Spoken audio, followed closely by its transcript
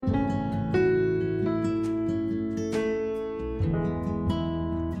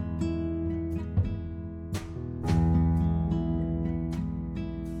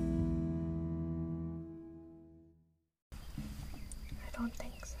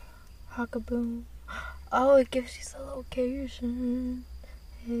Hawkaboom. Oh, it gives you the location.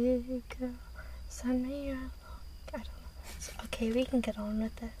 Hey girl, send me your. I don't know. Okay, we can get on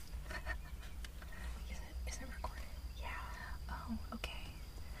with it. Is it recording? Yeah. Oh, okay.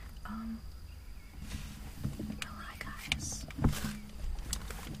 Hi guys.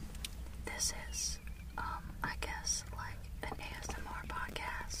 This is, I guess, like an ASMR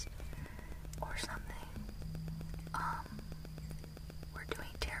podcast or something. We're doing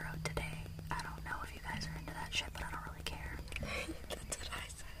tarot today. I don't know if you guys are into that shit, but I don't really care. That's what I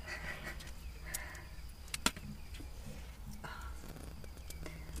said.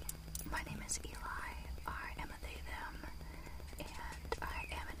 My name is Eli. I am a they, them, and I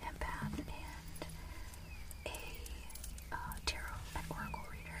am an empath and a tarot and oracle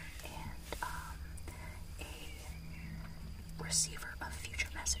reader and a receiver of future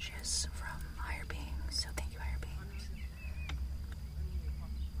messages from higher beings. So thank you, higher beings.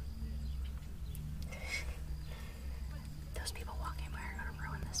 Those people walking by are gonna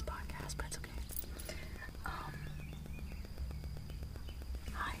ruin this podcast, but it's okay.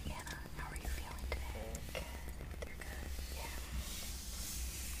 Hi Anna, how are you feeling today? They're good, yeah.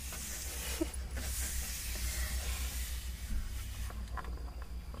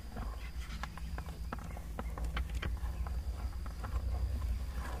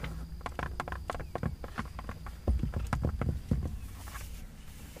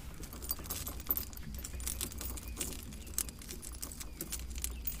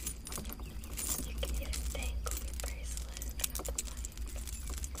 You can get a dangly bracelet.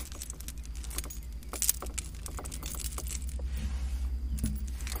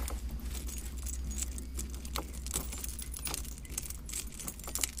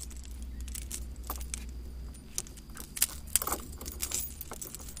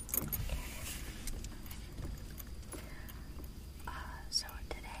 So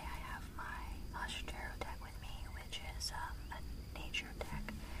today I have my Hush Tarot deck with me, which is a nature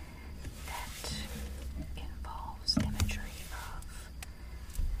deck that involves imagery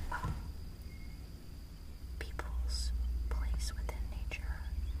of people's place within nature.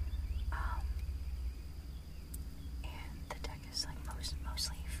 And the deck is like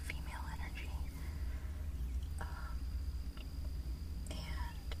mostly female energy.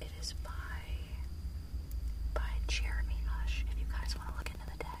 And it is by Jeremy Hush, if you guys want to look into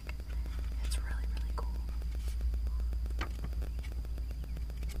the deck. It's really, really cool.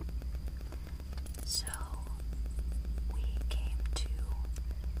 So, we came to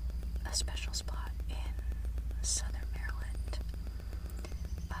a special spot in southern Maryland,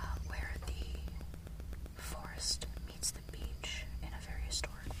 where the forest meets the beach in a very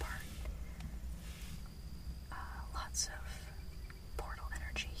historic part. Lots of portal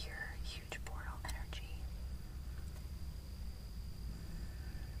energy here, huge portal energy.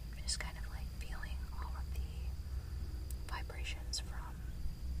 Just kind of like feeling all of the vibrations from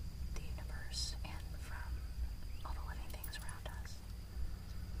the universe and from all the living things around us.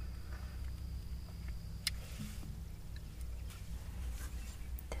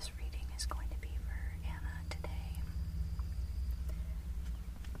 This reading is going to be for Anna today.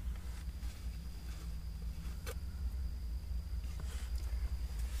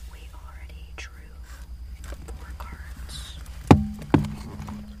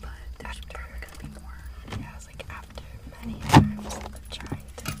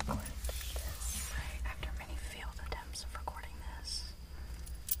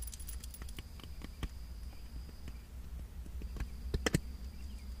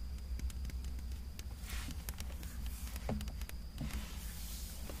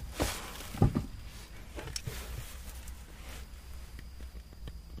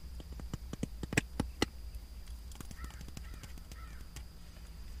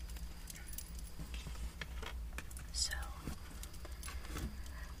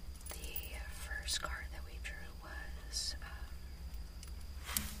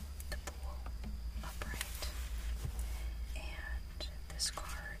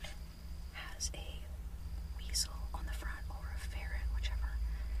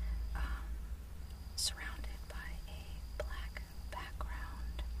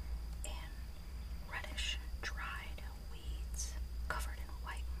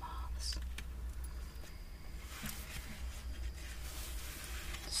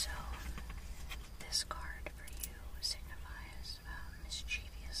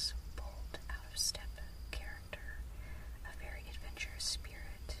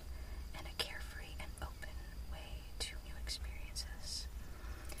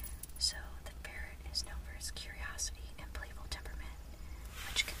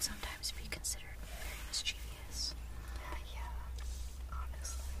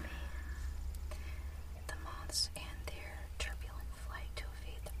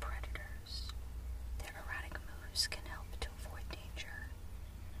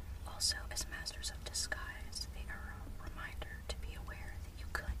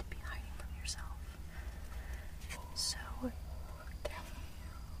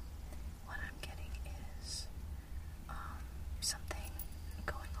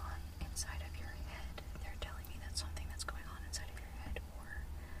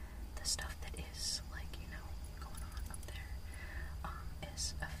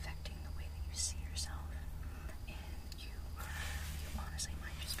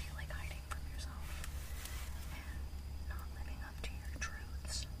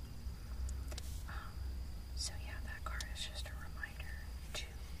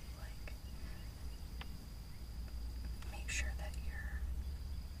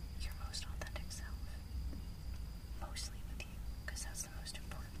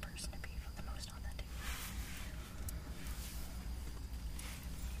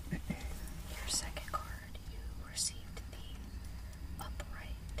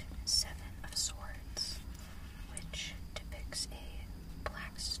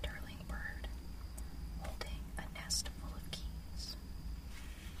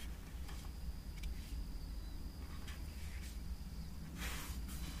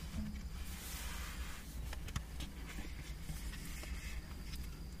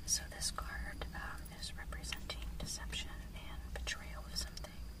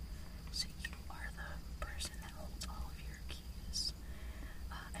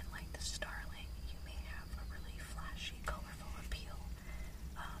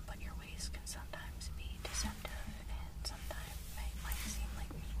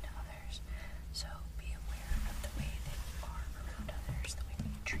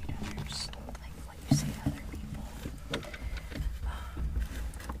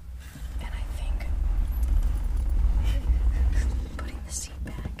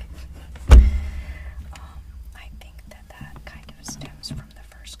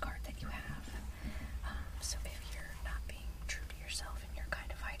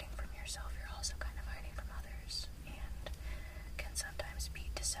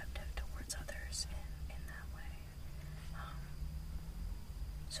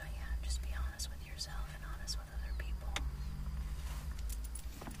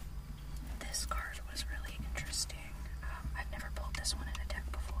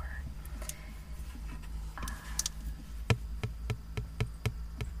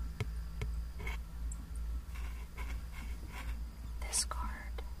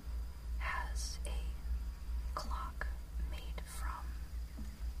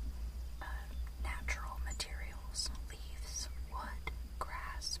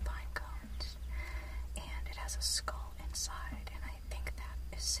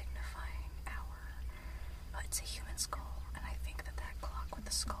 is signifying it's a human skull, and I think that clock with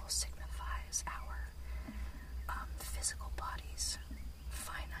the skull signifies our physical body's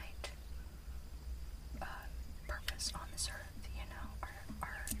finite purpose on this earth,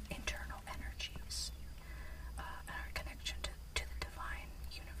 our internal energies, and our connection to the divine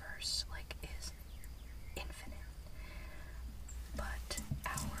universe, is infinite. But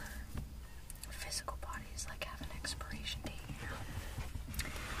our physical bodies, have an expiration date,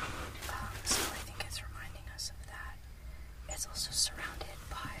 so I think it's reminding us of that. It's also surrounded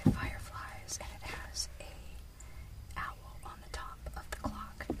by fireflies, and it has a owl on the top of the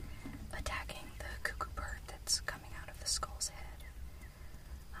clock attacking the cuckoo bird that's coming out of the skull's head.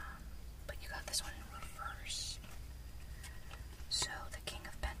 But you got this one in reverse. So the King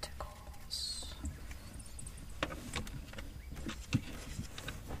of Pentacles.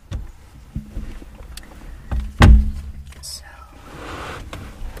 So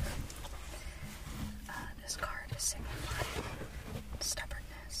this card is signifying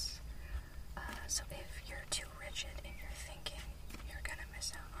stubbornness. So if you're too rigid in your thinking, you're gonna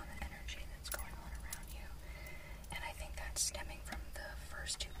miss out on the energy that's going on around you. And I think that's stemming from the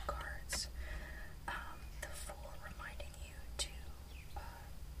first two cards. The Fool reminding you to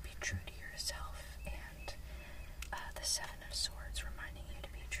be true to yourself, and the Seven of Swords reminding you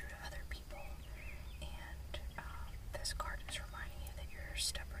to be true to other people. And this card is reminding you that your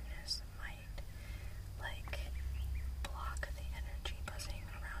stubbornness might block the energy buzzing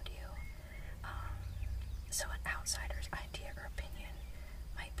around you. So an outsider's idea or opinion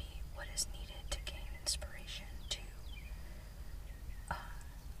might be what is needed to gain inspiration to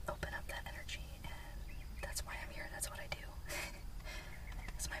open up that energy, and that's why I'm here. That's what I do.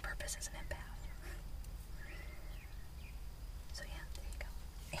 That's my purpose as an empath. So yeah, there you go.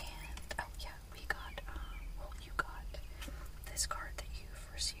 And we got you got this card that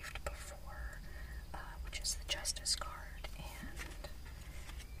you've received before, which is the Justice card, and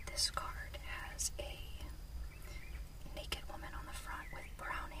this card has a naked woman on the front with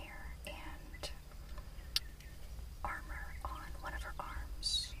brown hair and armor on one of her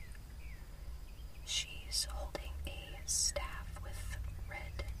arms. She's holding a staff with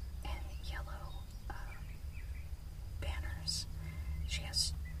red and yellow banners. She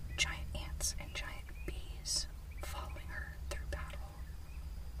has giant ants and giant bees following her through battle.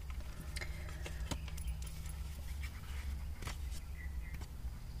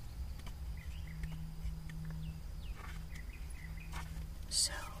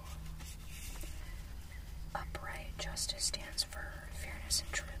 So, upright justice stands for fairness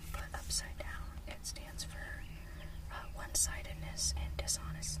and truth, but upside down it stands for one-sidedness and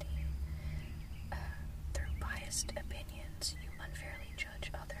dishonesty. Through biased opinions, you unfairly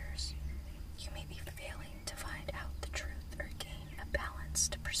judge others. You may be failing to find out the truth or gain a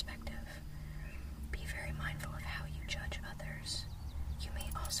balanced perspective. Be very mindful of how you judge others. You may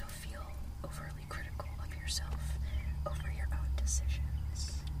also feel overly critical of yourself over your own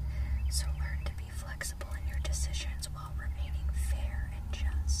decisions. So learn to be flexible in your decisions while remaining fair and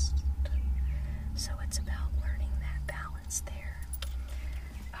just. So it's about learning that balance there.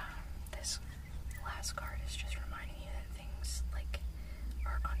 This last card is just reminding you that things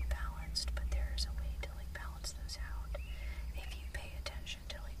are unbalanced, but there's a way to balance those out. If you pay attention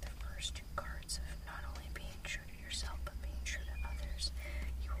to the first two cards of not only being true to yourself but being true to others,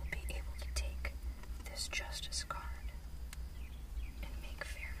 you will be able to take this Justice card and make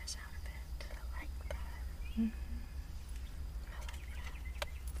fairness out of it. I like that. Mm-hmm. I like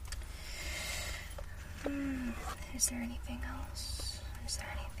that. Is there anything else? Is there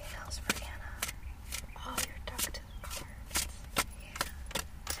anything else for Anna? Oh, you're stuck to the cards. Yeah.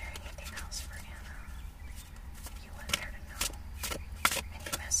 Is there anything else for Anna you want her to know?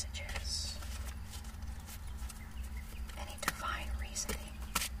 Any messages? Any divine reasoning?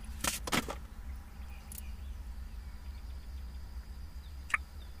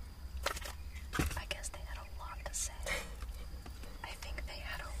 I guess they had a lot to say. I think they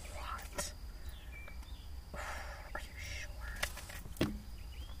had a lot. Are you sure?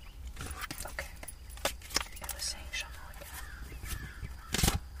 Okay.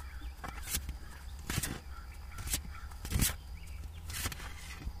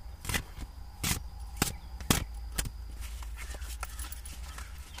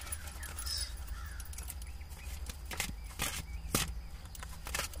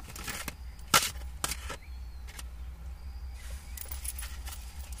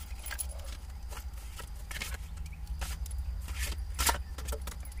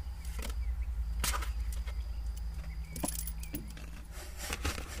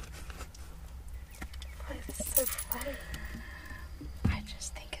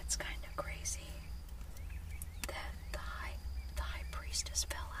 Priestess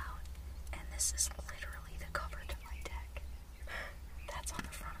fell out, and this is literally the cover to my deck. That's on the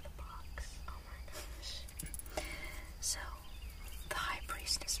front of the box. Oh my gosh. So, the High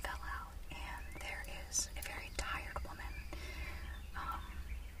Priestess fell out, and there is a very tired woman,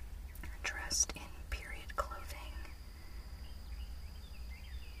 dressed in period clothing.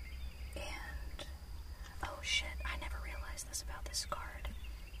 And, oh shit, I never realized this about this card.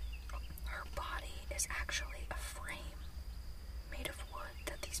 Her body is actually a frame made of wood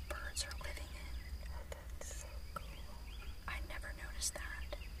that these birds are living in. Oh, that's so cool. I never noticed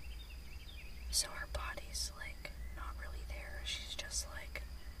that. So her body's like not really there. She's just like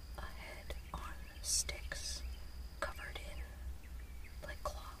a head on sticks covered in like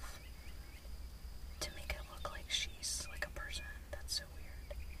cloth to make it look like she's like a person. That's so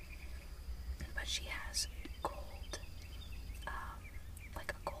weird. But she has gold,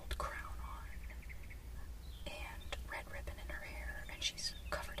 like a gold crown on, and red ribbon in her hair, and she's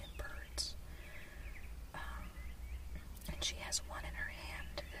covered in birds. And she has one in her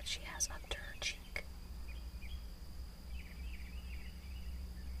hand that she has up to her cheek.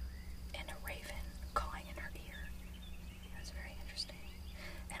 And a raven cawing in her ear. That's very interesting.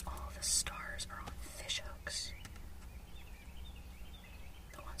 And all the stars are on fish hooks.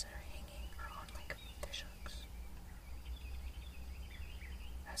 The ones that are hanging are on like fish hooks.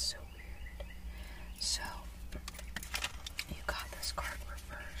 That's so weird. So, you got this card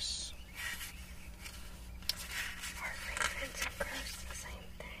reverse. Aren't ravens and crows the same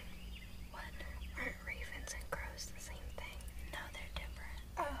thing? What? Aren't ravens and crows the same thing? No, they're different.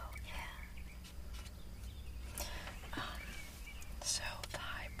 Oh. Yeah. So the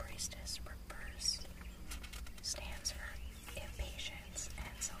High Priestess reverse stands for impatience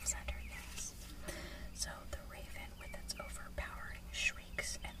and self-centeredness. So the raven, with its overpowering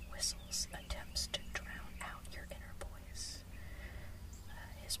shrieks and whistles, attempts to drown out your inner voice.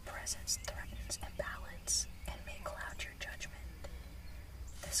 His presence threatens imbalance and may cloud your judgment.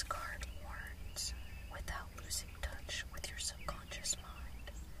 This card warns without losing touch with your subconscious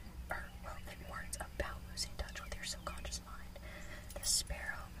mind. It warns about losing touch with your subconscious mind. The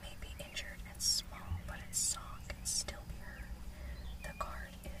sparrow may be injured and small, but its song can still be heard. The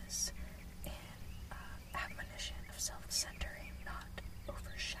card is an admonition of self-centering, not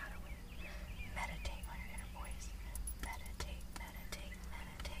overshadowing. Meditate on your inner voice. Meditate, meditate,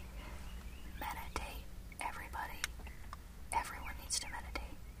 meditate. Meditate, everybody. Everyone needs to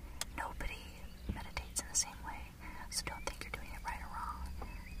meditate. Nobody meditates in the same way, so don't think you're doing it right or wrong.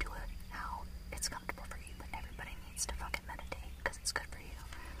 Do it how it's comfortable for you, but everybody needs to fucking meditate, because it's good for you.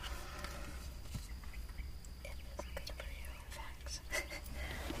 It is good for you. Facts.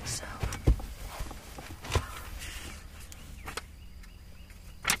 So,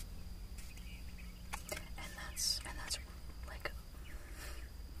 and that's like,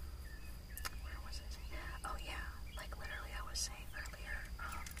 where was it? Oh yeah, like literally I was saying earlier,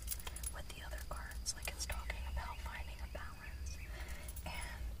 with the other cards, like it's talking about finding a balance,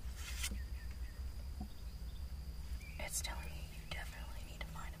 and it's telling me